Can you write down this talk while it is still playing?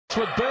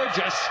with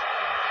Burgess.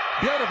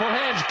 Beautiful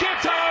hands.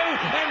 Ghetto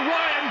and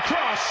Ryan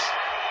Cross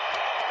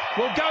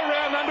will go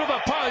round under the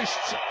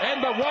posts,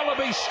 and the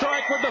Wallabies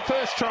strike with the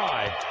first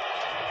try.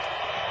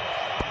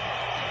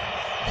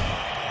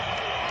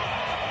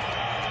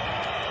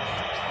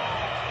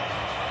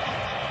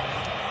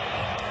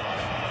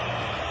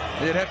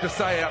 You'd have to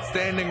say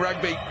outstanding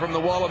rugby from the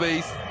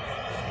Wallabies.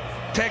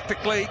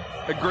 Tactically,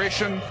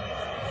 aggression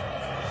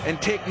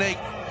and technique.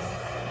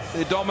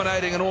 They're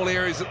dominating in all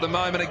areas at the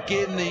moment.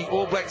 Again, the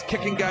All Blacks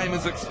kicking game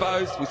is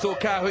exposed. We saw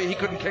Kahui, he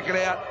couldn't kick it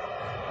out.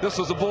 This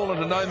was a ball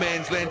into no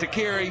man's land to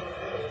carry.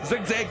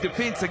 Zigzag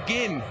defence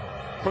again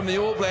from the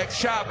All Blacks.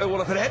 Sharp,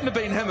 well, if it hadn't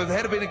been him, if it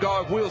had been a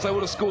guy with wheels, they would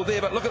have scored there.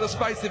 But look at the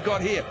space they've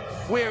got here.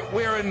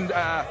 We're in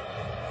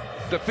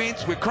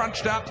defence, we're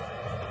crunched up,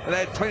 and they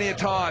had plenty of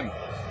time.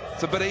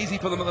 It's a bit easy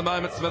for them at the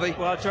moment, Smithy.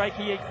 Well,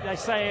 Drakey, they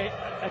say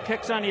a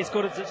kick's only as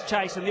good as its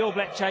chase, and the All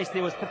Black chase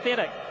there was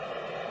pathetic.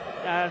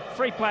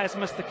 3 players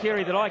missed the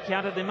carry that I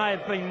counted. There may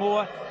have been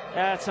more.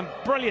 Some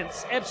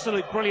brilliance,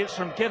 absolute brilliance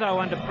from Ghetto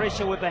under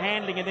pressure with the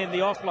handling and then the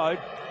offload,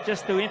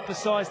 just to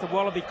emphasise the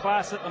Wallaby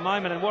class at the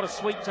moment. And what a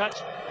sweet touch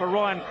for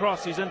Ryan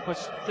Cross, who's in for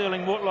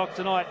Sterling Mortlock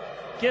tonight.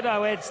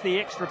 Ghetto adds the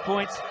extra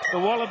points. The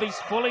Wallabies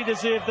fully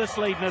deserve this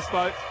lead in this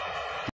boat.